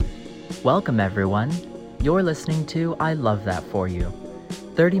Welcome, everyone. You're listening to I Love That For You.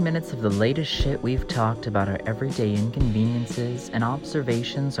 30 minutes of the latest shit we've talked about our everyday inconveniences and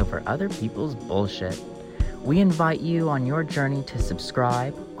observations over other people's bullshit. We invite you on your journey to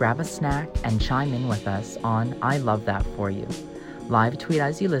subscribe, grab a snack, and chime in with us on I Love That For You. Live tweet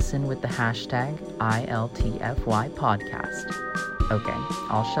as you listen with the hashtag ILTFY podcast. Okay,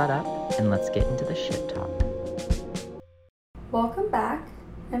 I'll shut up and let's get into the shit talk. Welcome back.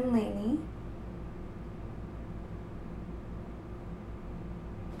 I'm Lainey.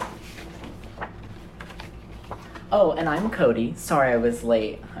 Oh, and I'm Cody. Sorry I was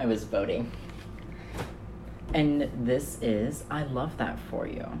late. I was voting. And this is I Love That For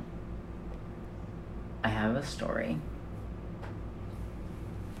You. I have a story.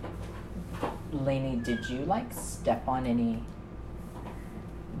 Lainey, did you step on any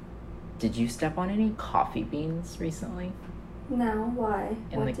coffee beans recently? No, why?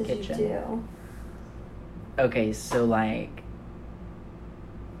 In what the did kitchen? you do? Okay, so I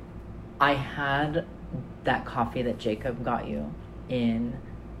had that coffee that Jacob got you in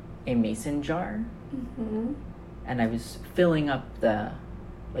a mason jar. Mm-hmm. And I was filling up the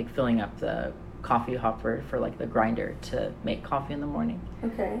coffee hopper for the grinder to make coffee in the morning.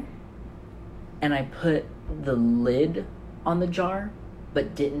 Okay. And I put the lid on the jar,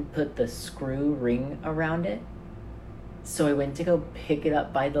 but didn't put the screw ring around it. So I went to go pick it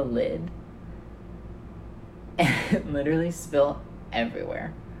up by the lid, and it literally spilled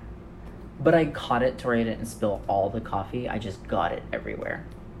everywhere. But I caught it to where I didn't spill all the coffee. I just got it everywhere.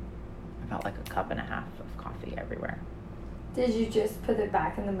 About a cup and a half of coffee everywhere. Did you just put it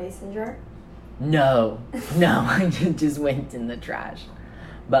back in the mason jar? No, I just went in the trash.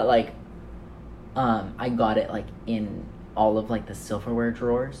 But I got it in all of the silverware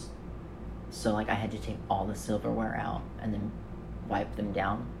drawers. So I had to take all the silverware out and then wipe them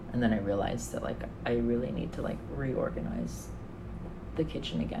down. And then I realized that I really need to reorganize the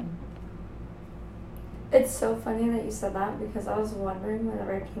kitchen again. It's so funny that you said that because I was wondering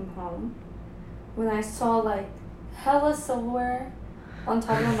whenever I came home, when I saw hella silverware on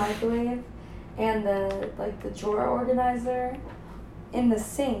top of the microwave and the drawer organizer in the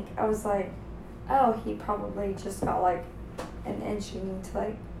sink, I was like, oh, he probably just got an itching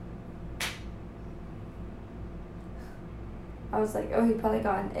to I was like, oh, he probably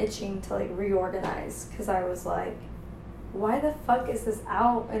got an itching to reorganize, because I was like, why the fuck is this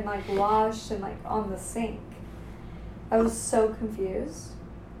out and washed and on the sink? I was so confused.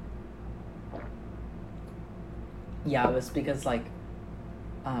 Yeah, it was because I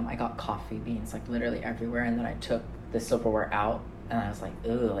got coffee beans literally everywhere, and then I took the silverware out and I was like,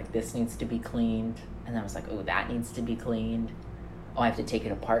 ooh, this needs to be cleaned, and then I was like, ooh, that needs to be cleaned. Oh, I have to take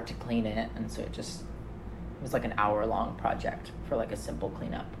it apart to clean it, and so it was an hour-long project for a simple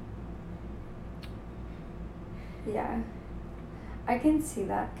cleanup. Yeah. I can see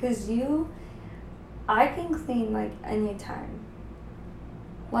that, because I can clean anytime.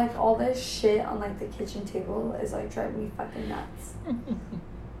 All this shit on the kitchen table is driving me fucking nuts.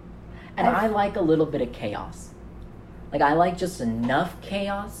 And I like a little bit of chaos. I like just enough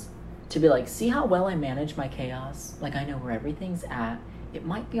chaos to be see how well I manage my chaos? I know where everything's at. It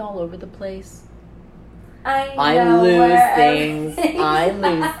might be all over the place. I lose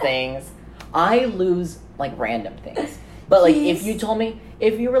things. I lose random things. But if you told me,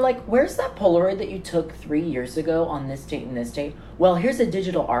 if you were where's that Polaroid that you took 3 years ago on this date and this date? Well, here's a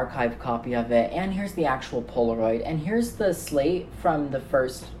digital archive copy of it, and here's the actual Polaroid, and here's the slate from the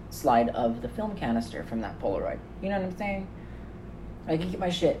first slide of the film canister from that Polaroid. You know what I'm saying? I can keep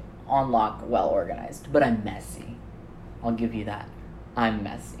my shit on lock, well organized, but I'm messy. I'll give you that. I'm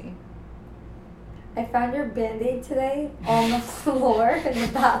messy. I found your Band-Aid today on the floor in the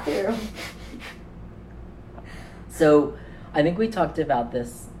bathroom. So, I think we talked about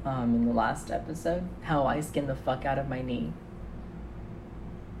this in the last episode, how I skinned the fuck out of my knee.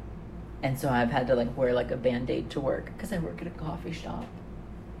 And so I've had to wear a Band-Aid to work because I work at a coffee shop.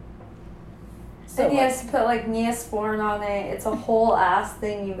 So, and he has to put Neosporin on it. It's a whole ass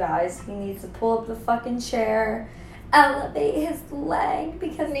thing, you guys. He needs to pull up the fucking chair, elevate his leg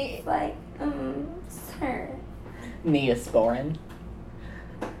because he's sir. Neosporin.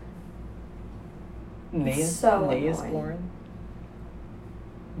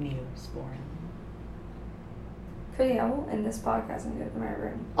 Neosporin. Cody, I won't end this podcast and go to my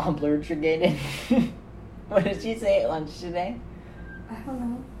room. Obliterated. What did she say at lunch today? I don't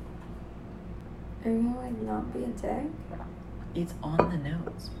know. Are you gonna not be a dick? It's on the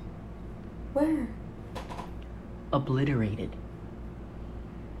notes. Where? Obliterated.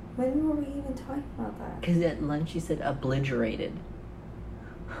 When were we even talking about that? Because at lunch you said obliterated.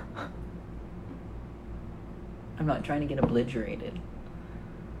 I'm not trying to get obliterated.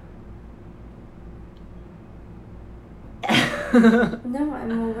 No, I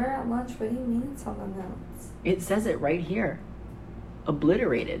mean, we're at lunch. What do you mean it's on the notes? It says it right here.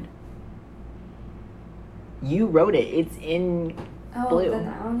 Obliterated. You wrote it. It's in blue. Then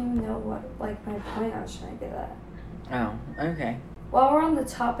I don't even know what, like, my point I was trying to get at. Oh, okay. While we're on the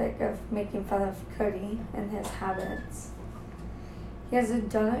topic of making fun of Cody and his habits, he has a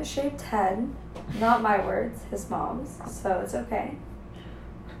donut-shaped head. Not my words, his mom's, so it's okay.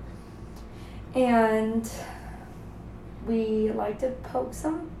 And we like to poke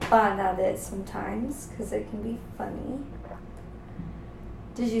some fun at it sometimes because it can be funny.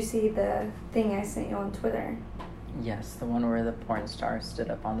 Did you see the thing I sent you on Twitter? Yes, the one where the porn star stood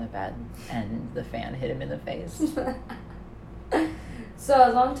up on the bed and the fan hit him in the face. So I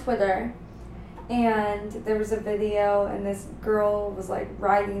was on Twitter, and there was a video, and this girl was like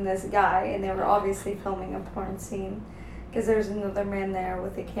riding this guy, and they were obviously filming a porn scene because there was another man there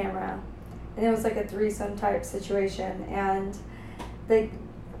with a camera, and it was like a threesome type situation, and the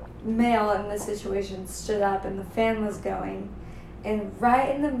male in this situation stood up, and the fan was going, and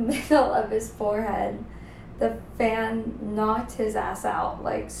right in the middle of his forehead, the fan knocked his ass out,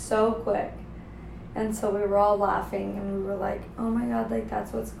 like, so quick. And so we were all laughing, and we were like, oh my god, like,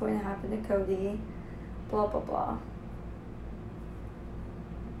 that's what's going to happen to Cody, blah, blah, blah.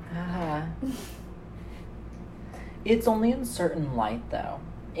 It's only in certain light, though.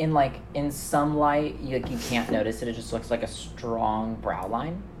 In some light, you can't notice it. It just looks like a strong brow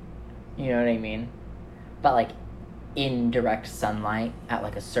line. You know what I mean? But, like, in direct sunlight at,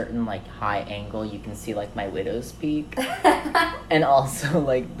 like, a certain, like, high angle, you can see, like, my widow's peak. And also,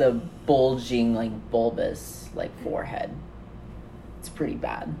 like, the bulging, like, bulbous, like, forehead. It's pretty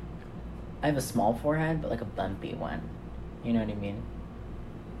bad. I have a small forehead, but, like, a bumpy one. You know what I mean?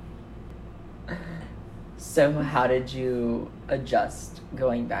 So how did you adjust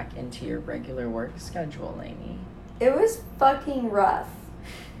going back into your regular work schedule, Lainey? It was fucking rough.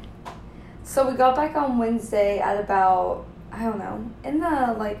 So we got back on Wednesday at about, I don't know, in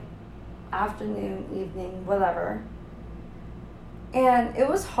the, like, afternoon, evening, whatever. And it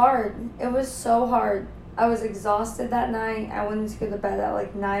was hard. It was so hard. I was exhausted that night. I went to go to bed at,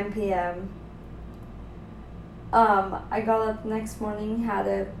 like, 9 p.m. I got up the next morning, had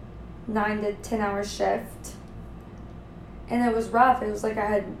a 9 to 10 hour shift. And it was rough. It was like I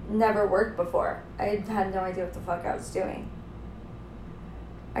had never worked before. I had no idea what the fuck I was doing.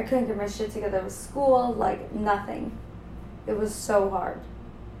 I couldn't get my shit together with school, like, nothing. It was so hard.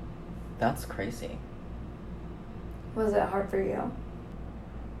 That's crazy. Was it hard for you?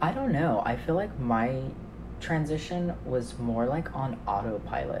 I don't know. I feel like my transition was more, like, on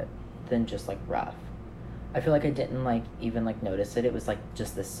autopilot than just, like, rough. I feel like I didn't, like, even, like, notice it. It was, like,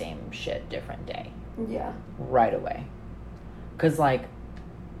 just the same shit, different day. Yeah. Right away. 'Cause, like,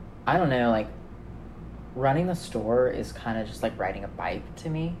 I don't know, like, running a store is kind of just like riding a bike to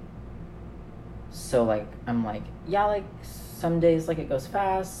me. So, like, I'm like, yeah, like, some days, like, it goes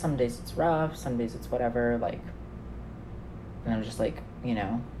fast, some days it's rough, some days it's whatever, like, and I'm just, like, you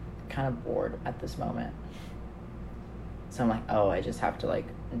know, kind of bored at this moment. So I'm like, oh, I just have to, like,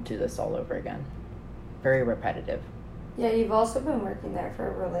 do this all over again. Very repetitive. Yeah, you've also been working there for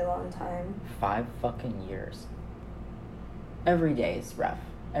a really long time. 5 fucking years. Every day is rough.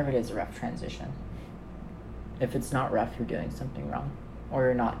 Every day is a rough transition. If it's not rough, you're doing something wrong. Or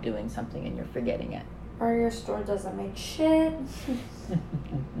you're not doing something and you're forgetting it. Or your store doesn't make shit.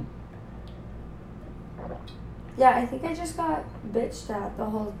 Yeah, I think I just got bitched at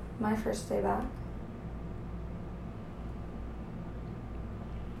my first day back.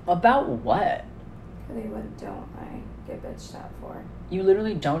 About what? What don't I get bitched at for? You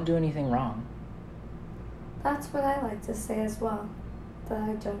literally don't do anything wrong. That's what I like to say as well. That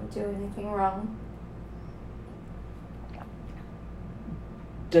I don't do anything wrong.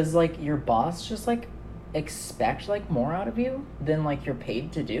 Does, like, your boss just, like, expect, like, more out of you than, like, you're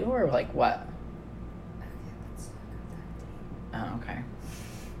paid to do? Or, like, what? Okay, let's not go that deep. Oh, okay.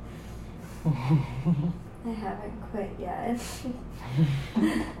 I haven't quit yet.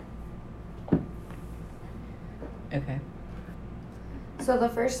 Okay. So the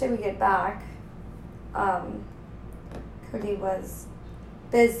first day we get back, Cody was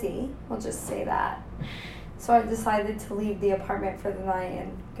busy. We'll just say that. So I decided to leave the apartment for the night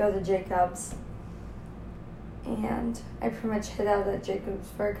and go to Jacob's. And I pretty much hid out at Jacob's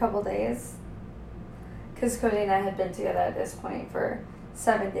for a couple days. Because Cody and I had been together at this point for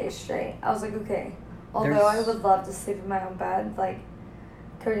 7 days straight. I was like, okay, although I would love to sleep in my own bed, like,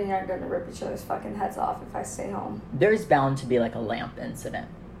 Cody and I are going to rip each other's fucking heads off if I stay home. There's bound to be, like, a lamp incident.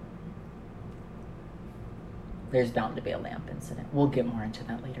 there's bound to be a lamp incident. We'll get more into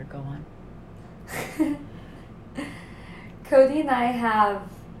that later. Go on. Cody and I have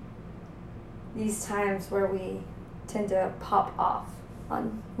these times where we tend to pop off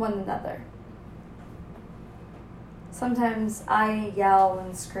on one another. Sometimes I yell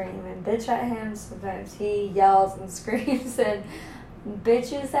and scream and bitch at him. Sometimes he yells and screams and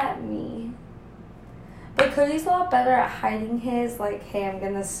bitches at me. But Cody's a lot better at hiding his, like, hey, I'm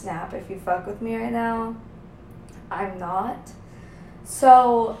gonna snap if you fuck with me right now. I'm not.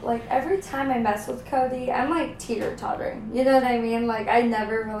 So, like, every time I mess with Cody, I'm, like, teeter-tottering. You know what I mean? Like, I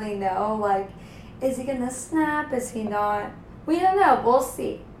never really know, like, is he gonna snap? Is he not? We don't know. We'll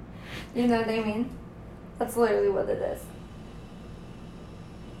see. You know what I mean? That's literally what it is.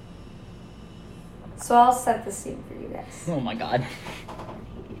 So I'll set the scene for you guys. Oh my god.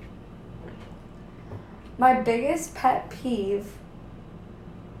 My biggest pet peeve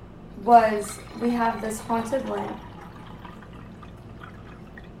was we have this haunted lamp.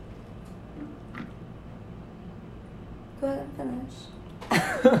 Go ahead and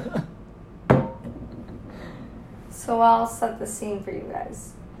finish. So I'll set the scene for you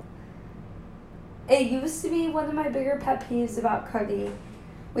guys. It used to be one of my bigger pet peeves about Cody.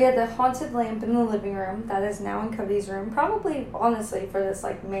 We had the haunted lamp in the living room that is now in Cody's room. Probably, honestly, for this,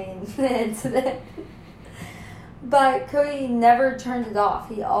 like, main incident. But Cody never turned it off.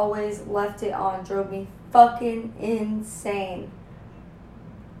 He always left it on. Drove me fucking insane.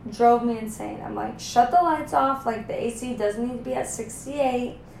 Drove me insane. I'm like, shut the lights off. Like, the AC doesn't need to be at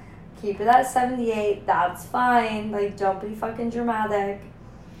 68. Keep it at 78. That's fine. Like, don't be fucking dramatic.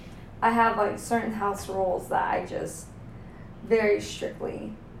 I have, like, certain house rules that I just very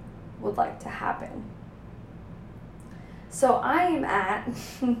strictly would like to happen. So I am at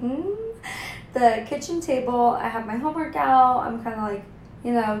the kitchen table. I have my homework out. I'm kind of like,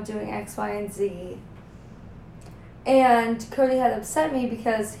 you know, doing X, Y, and Z. And Cody had upset me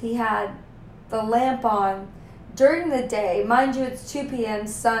because he had the lamp on during the day. Mind you, it's 2 p.m.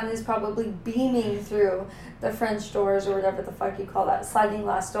 Sun is probably beaming through the French doors or whatever the fuck you call that, sliding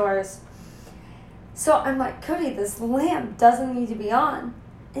glass doors. So I'm like, Cody, this lamp doesn't need to be on.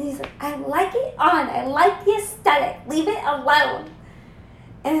 And he's like, I like it on. I like the aesthetic. Leave it alone.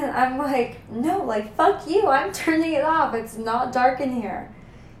 And I'm like, no, like, fuck you. I'm turning it off. It's not dark in here.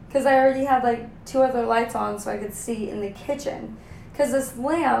 Because I already had, like, 2 other lights on so I could see in the kitchen. Because this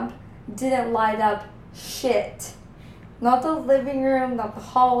lamp didn't light up shit. Not the living room, not the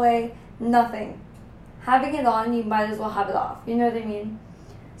hallway, nothing. Having it on, you might as well have it off. You know what I mean?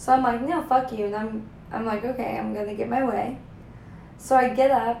 So I'm like, no, fuck you. And I'm like, okay, I'm going to get my way. So I get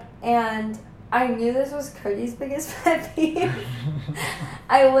up, and I knew this was Cody's biggest pet peeve.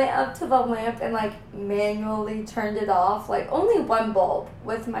 I went up to the lamp and, like, manually turned it off, like, only one bulb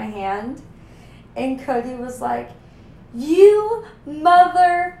with my hand. And Cody was like, you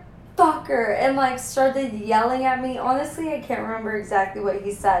motherfucker, and, like, started yelling at me. Honestly, I can't remember exactly what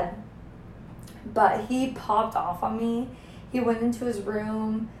he said, but he popped off on me. He went into his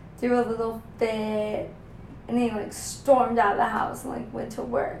room, threw a little fit, and he, like, stormed out of the house and, like, went to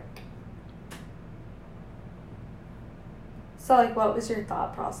work. So, like, what was your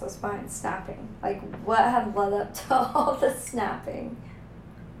thought process behind snapping? Like, what had led up to all the snapping?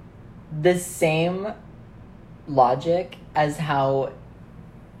 The same logic as how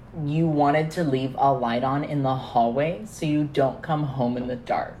you wanted to leave a light on in the hallway so you don't come home in the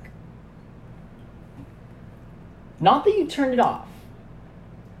dark. Not that you turned it off.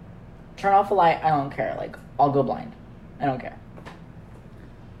 Turn off a light, I don't care. Like, I'll go blind. I don't care.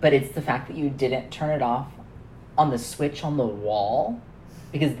 But it's the fact that you didn't turn it off on the switch on the wall,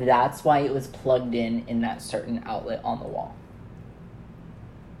 because that's why it was plugged in that certain outlet on the wall.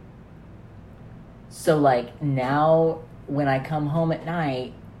 So, like, now when I come home at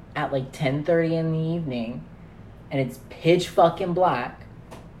night at, like, 10:30 in the evening and it's pitch fucking black,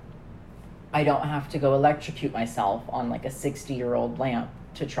 I don't have to go electrocute myself on, like, a 60-year-old lamp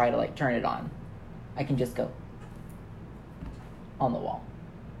to try to, like, turn it on. I can just go on the wall.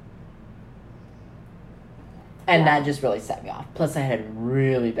 And that just really set me off. Plus, I had a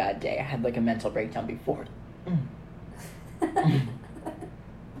really bad day. I had, like, a mental breakdown before.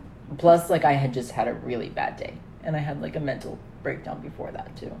 Plus, like, I had just had a really bad day. And I had, like, a mental breakdown before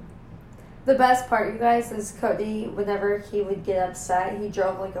that, too. The best part, you guys, is Cody, whenever he would get upset, he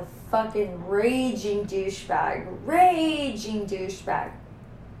drove like a fucking raging douchebag. Raging douchebag.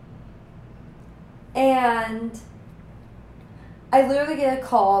 And I literally get a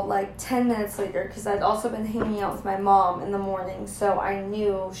call like 10 minutes later, because I'd also been hanging out with my mom in the morning, so I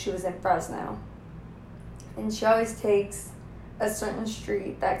knew she was in Fresno. And she always takes a certain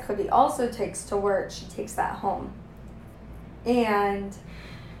street that Cody also takes to work. She takes that home. And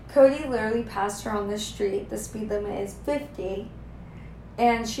Cody literally passed her on the street. The speed limit is 50.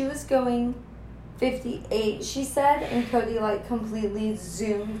 And she was going 58, she said. And Cody, like, completely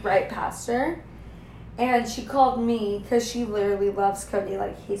zoomed right past her. And she called me because she literally loves Cody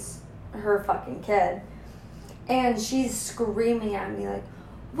like he's her fucking kid. And she's screaming at me like,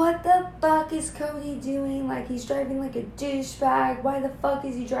 what the fuck is Cody doing? Like, he's driving like a douchebag. Why the fuck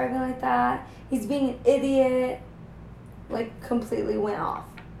is he driving like that? He's being an idiot. Like, completely went off.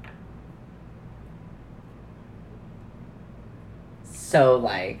 So,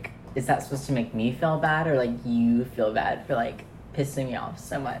 like, is that supposed to make me feel bad, or, like, you feel bad for, like, pissing me off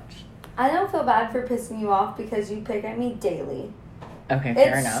so much? I don't feel bad for pissing you off because you pick at me daily. Okay,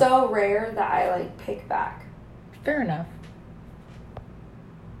 fair enough. It's so rare that I, like, pick back. Fair enough.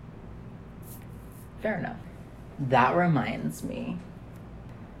 Fair enough. That reminds me.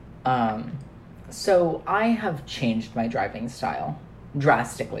 So I have changed my driving style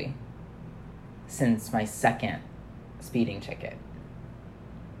drastically since my second speeding ticket.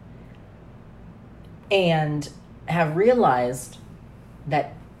 And have realized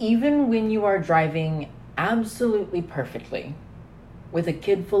that even when you are driving absolutely perfectly with a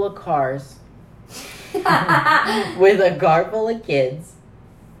kid full of cars, with a car full of kids,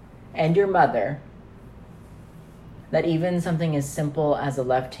 and your mother, that even something as simple as a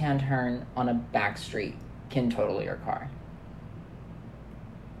left-hand turn on a back street can total your car.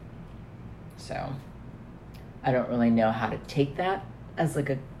 So, I don't really know how to take that as like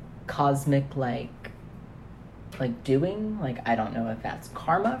a cosmic, like doing. Like, I don't know if that's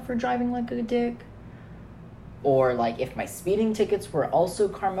karma for driving like a dick, or like if my speeding tickets were also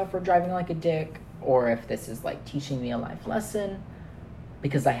karma for driving like a dick, or if this is like teaching me a life lesson,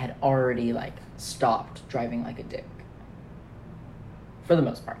 because I had already like stopped driving like a dick. For the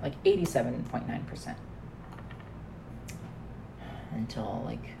most part, like 87.9%. Until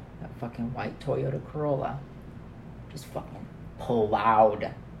like that fucking white Toyota Corolla just fucking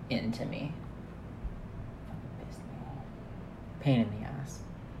plowed into me. Pain in the ass.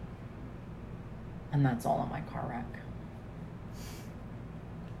 And that's all on my car wreck.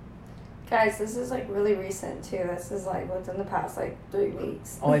 Guys, this is like really recent too. This is like within the past like 3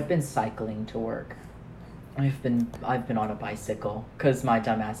 weeks. Oh, I've been cycling to work. I've been on a bicycle because my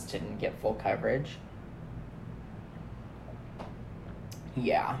dumbass didn't get full coverage.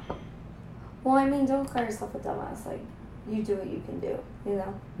 Yeah. Well, I mean, don't call yourself a dumbass. Like, you do what you can do, you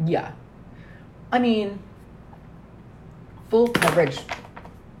know? Yeah. I mean, full coverage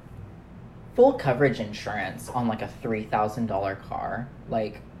insurance on like a $3,000 car.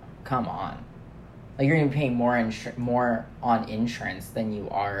 Like, come on. Like, you're gonna be paying more on insurance than you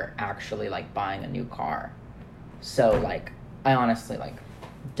are actually like buying a new car. So like, I honestly like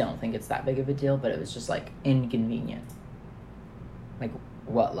don't think it's that big of a deal, but it was just like inconvenient. Like,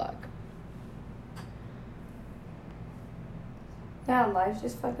 what luck? Yeah, life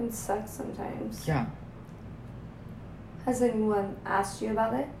just fucking sucks sometimes. Yeah. Has anyone asked you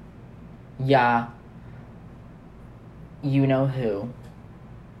about it? Yeah. You know who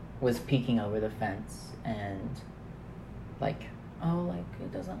was peeking over the fence and like, oh, like,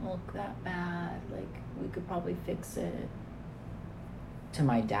 it doesn't look that bad. Like, we could probably fix it. To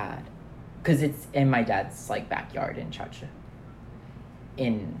my dad. Because it's in my dad's, like, backyard in Chacha.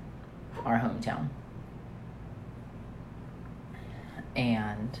 In our hometown.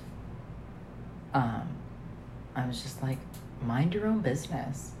 And, I was just like, mind your own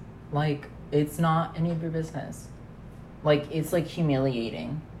business. Like, it's not any of your business. Like, it's, like,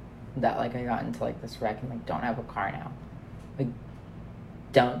 humiliating that, like, I got into, like, this wreck and, like, don't have a car now. Like,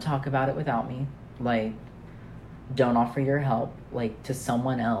 don't talk about it without me. Like, don't offer your help, like, to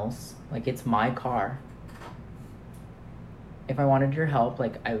someone else. Like, it's my car. If I wanted your help,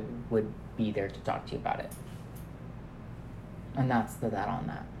 like, I would be there to talk to you about it. And that's that on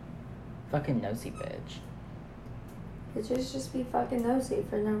that. Fucking nosy bitch. Bitches just be fucking nosy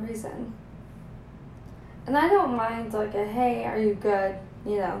for no reason. And I don't mind, like, a, hey, are you good?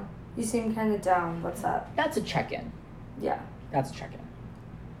 You know, you seem kind of down. What's up? That's a check-in. Yeah. That's a check-in.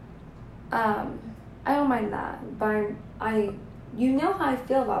 I don't mind that, but you know how I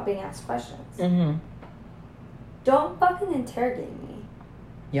feel about being asked questions. Mm-hmm. Don't fucking interrogate me.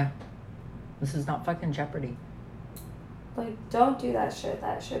 Yeah. This is not fucking Jeopardy. Like, don't do that shit.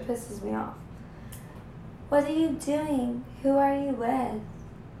 That shit pisses me off. What are you doing? Who are you with?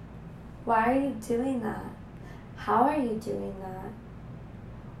 Why are you doing that? How are you doing that?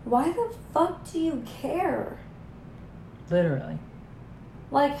 Why the fuck do you care? Literally.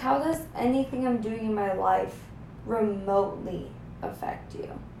 Like, how does anything I'm doing in my life remotely affect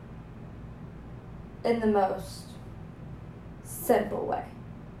you in the most simple way.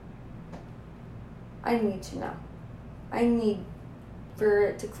 I need to know. I need for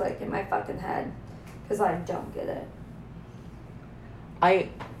it to click in my fucking head because I don't get it. I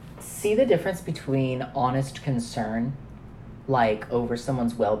see the difference between honest concern, like over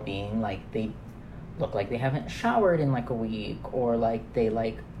someone's well-being, like they look like they haven't showered in like a week, or like they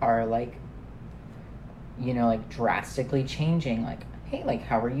like are like, you know, like drastically changing, like, hey, like,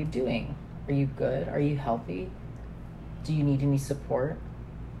 how are you doing? Are you good? Are you healthy? Do you need any support?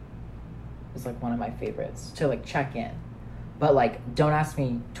 It's like one of my favorites to like check in. But like, don't ask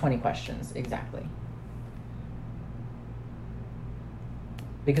me 20 questions exactly.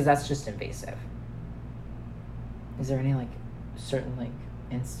 Because that's just invasive. Is there any like certain like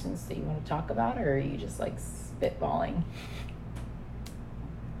instance that you want to talk about, or are you just like spitballing?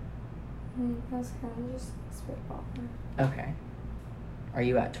 That's kind of just spitballing. Okay. Are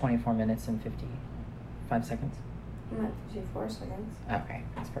you at 24 minutes and 55 seconds? I'm at 54 seconds. Okay,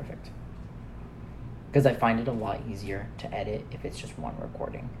 that's perfect. Because I find it a lot easier to edit if it's just one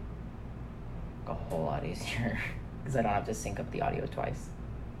recording. Like a whole lot easier. Because I don't have to sync up the audio twice.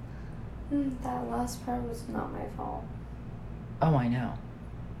 That last part was not my fault. Oh, I know.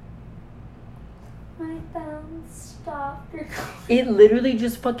 My phone stopped recording. It literally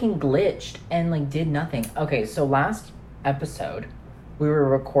just fucking glitched and like did nothing. Okay, so last episode we were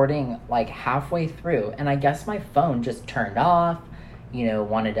recording like halfway through, and I guess my phone just turned off, you know,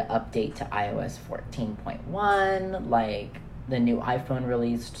 wanted to update to iOS 14.1, like the new iPhone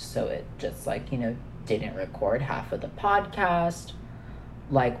released, so it just like, you know, didn't record half of the podcast.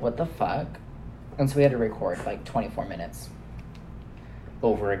 Like, what the fuck? And so we had to record like 24 minutes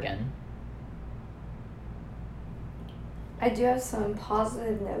over again. I do have some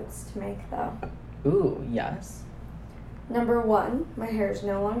positive notes to make though. Ooh, yes. Number 1, my hair is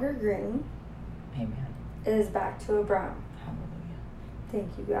no longer green. Amen. It is back to a brown. Hallelujah.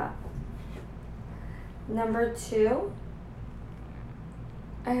 Thank you, God. Number 2,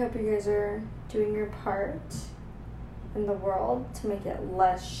 I hope you guys are doing your part in the world to make it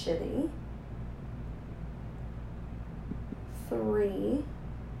less shitty. 3,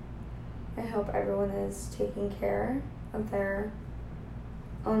 I hope everyone is taking care of their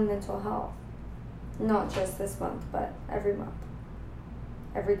own mental health. Not just this month, but every month.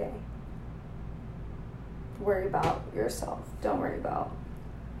 Every day. Worry about yourself. Don't worry about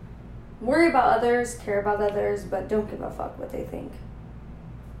others, care about others, but don't give a fuck what they think.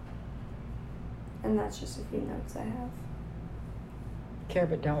 And that's just a few notes I have. Care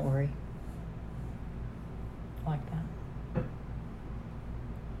but don't worry. I like that.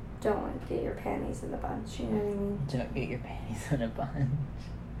 Don't like get your panties in a bunch, you know what I mean? Don't get your panties in a bunch.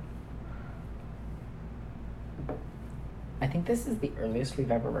 I think this is the earliest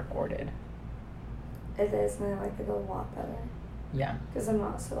we've ever recorded. It is, and I like it a lot better. Yeah. Because I'm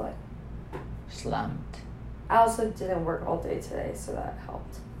not so like... Slumped. I also didn't work all day today, so that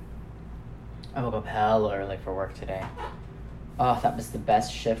helped. I woke up hell early for work today. Oh, that was the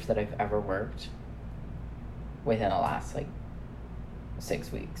best shift that I've ever worked within the last, like,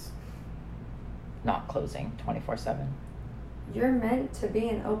 6 weeks. Not closing 24/7. You're meant to be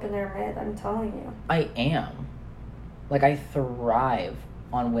an open air mid, I'm telling you. I am. Like, I thrive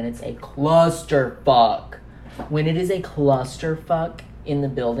on when it's a clusterfuck. When it is a clusterfuck in the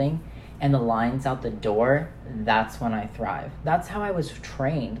building and the lines out the door, that's when I thrive. That's how I was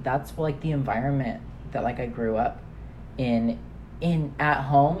trained. That's like the environment that like I grew up in at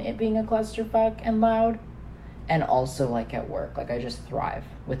home, it being a clusterfuck and loud, and also like at work. Like I just thrive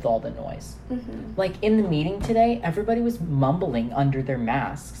with all the noise. Mm-hmm. Like in the meeting today, everybody was mumbling under their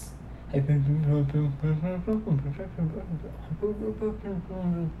masks. And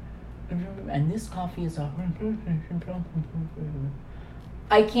this coffee is a...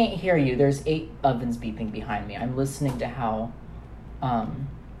 I can't hear you. There's 8 ovens beeping behind me. I'm listening to how,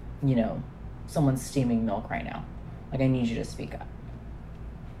 you know, someone's steaming milk right now. Like, I need you to speak up.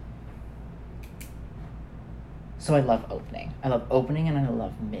 So I love opening. I love opening and I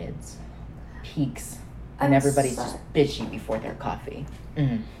love mids. Peaks. And everybody's just bitchy before their coffee.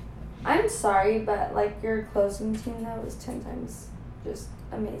 Mm. I'm sorry, but like your closing team though is 10 times just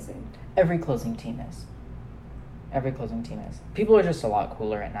amazing. Every closing team is. Every closing team is. People are just a lot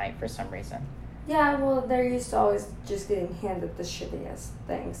cooler at night for some reason. Yeah, well, they're used to always just getting handed the shittiest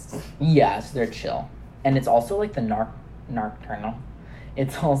things. Yeah, so they're chill. And it's also like the nocturnal.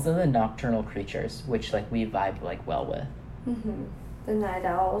 It's also the nocturnal creatures, which like we vibe like well with. Mm-hmm. The night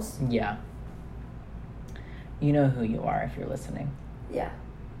owls. Yeah. You know who you are if you're listening. Yeah.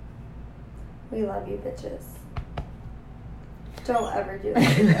 We love you, bitches. Don't ever do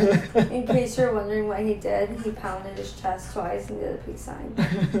that again. In case you're wondering what he did, he pounded his chest twice and did a peace sign.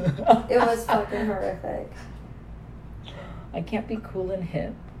 It was fucking horrific. I can't be cool and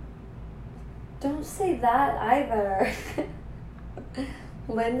hip. Don't say that either.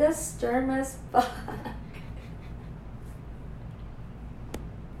 Linda Sturm as fuck.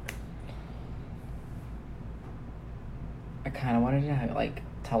 I kind of wanted to like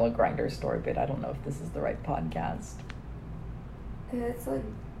tell a Grindr story, but I don't know if this is the right podcast. It's like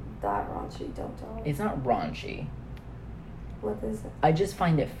that raunchy. Don't tell. It's not raunchy. What is it? I just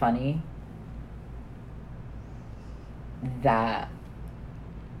find it funny that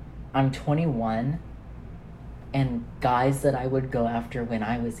I'm 21 and guys that I would go after when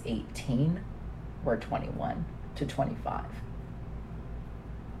I was 18 were 21 to 25.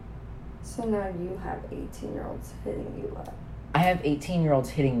 So now you have 18-year-olds hitting you up. I have 18-year-olds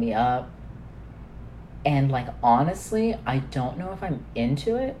hitting me up, and like honestly, I don't know if I'm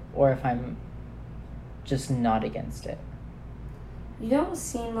into it or if I'm just not against it. You don't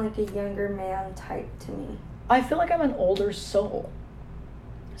seem like a younger man type to me. I feel like I'm an older soul.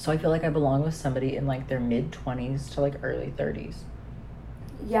 So I feel like I belong with somebody in like their mid-20s to like early 30s.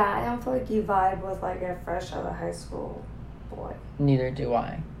 Yeah, I don't feel like you vibe with like a fresh out of high school boy. Neither do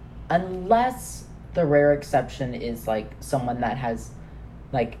I. Unless the rare exception is like someone that has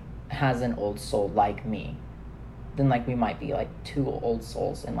an old soul like me. Then like we might be like two old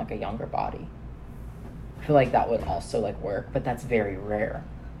souls in like a younger body. I feel like that would also like work, but that's very rare.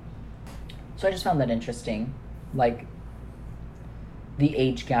 So I just found that interesting. Like the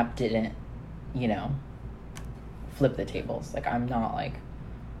age gap didn't, flip the tables. Like I'm not like,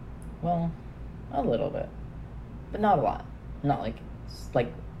 well, a little bit, but not a lot. Not like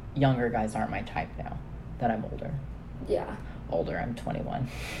younger guys aren't my type now that I'm older. Yeah. Older, I'm 21.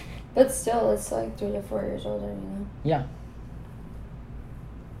 But still, it's like 3 to 4 years older, Yeah. I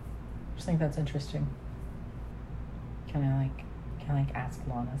just think that's interesting. Can I ask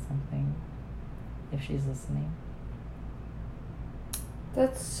Lana something if she's listening?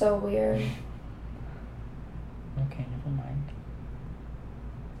 That's so weird. Okay, never mind.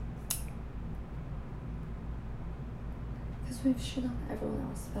 Because we've shit on everyone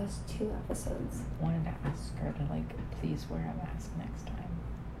else the past 2 episodes. I wanted to ask her to please wear a mask next time.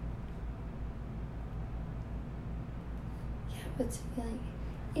 Yeah, but to be like,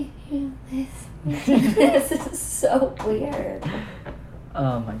 if you listen, this is so weird.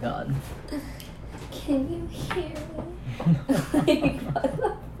 Oh my god. Can you hear me? Like, what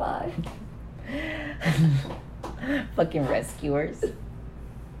the fuck? Fucking rescuers.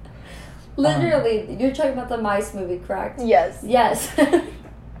 Literally, you're talking about the Mice movie, correct? Yes. Yes.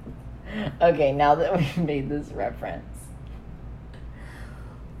 Okay, now that we've made this reference.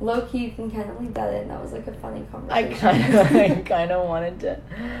 Low-key, you can kind of leave that in. That was like a funny conversation. I kind of wanted to,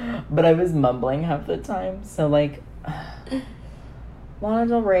 but I was mumbling half the time. So like, Lana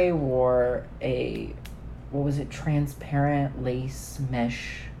Del Rey wore a, what was it, transparent lace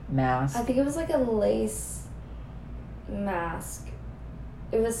mesh mask. I think it was like a lace mask.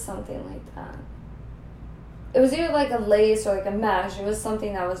 It was something like that. It was either like a lace or like a mesh. It was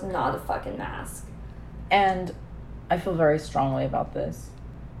something that was not a fucking mask. And I feel very strongly about this.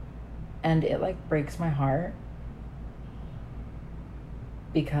 And it breaks my heart.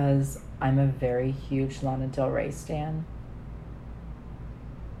 Because I'm a very huge Lana Del Rey stan.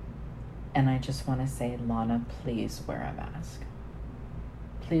 And I just want to say, Lana, please wear a mask.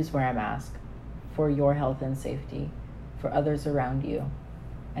 Please wear a mask. For your health and safety. For others around you.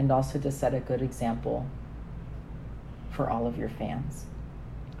 And also to set a good example for all of your fans.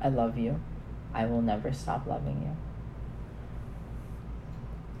 I love you. I will never stop loving you.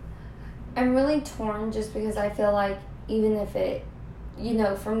 I'm really torn just because I feel like even if it,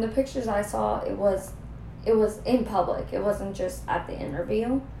 from the pictures I saw, it was in public. It wasn't just at the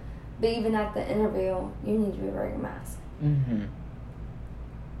interview. But even at the interview, you need to be wearing a mask. Mm-hmm.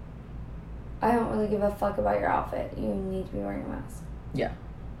 I don't really give a fuck about your outfit. You need to be wearing a mask. Yeah.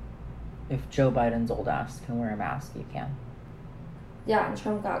 If Joe Biden's old ass can wear a mask, you can. Yeah, and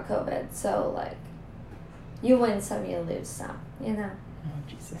Trump got COVID, so, you win some, you lose some, Oh,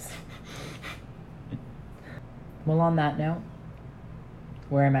 Jesus. Well, on that note,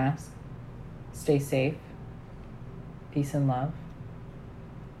 wear a mask. Stay safe. Peace and love.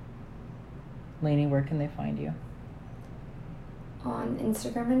 Lainey, where can they find you? On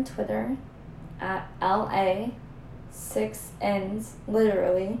Instagram and Twitter at LA 6Ns,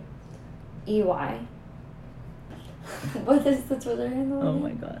 literally, EY. What is the Twitter handle? Oh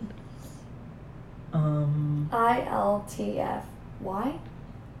my god. ILTFY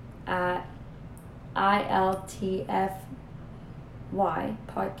at ILTF Y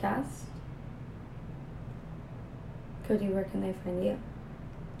podcast. Cody, where can they find you?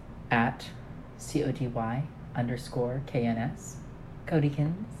 At CODY_KNS.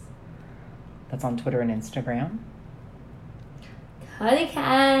 Codykins. That's on Twitter and Instagram.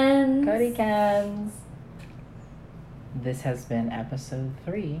 Codykins. Codykins. This has been episode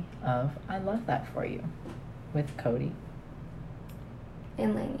 3 of I Love That For You with Cody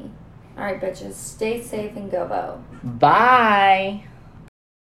And Lainey. Alright, bitches. Stay safe and go vote. Bye.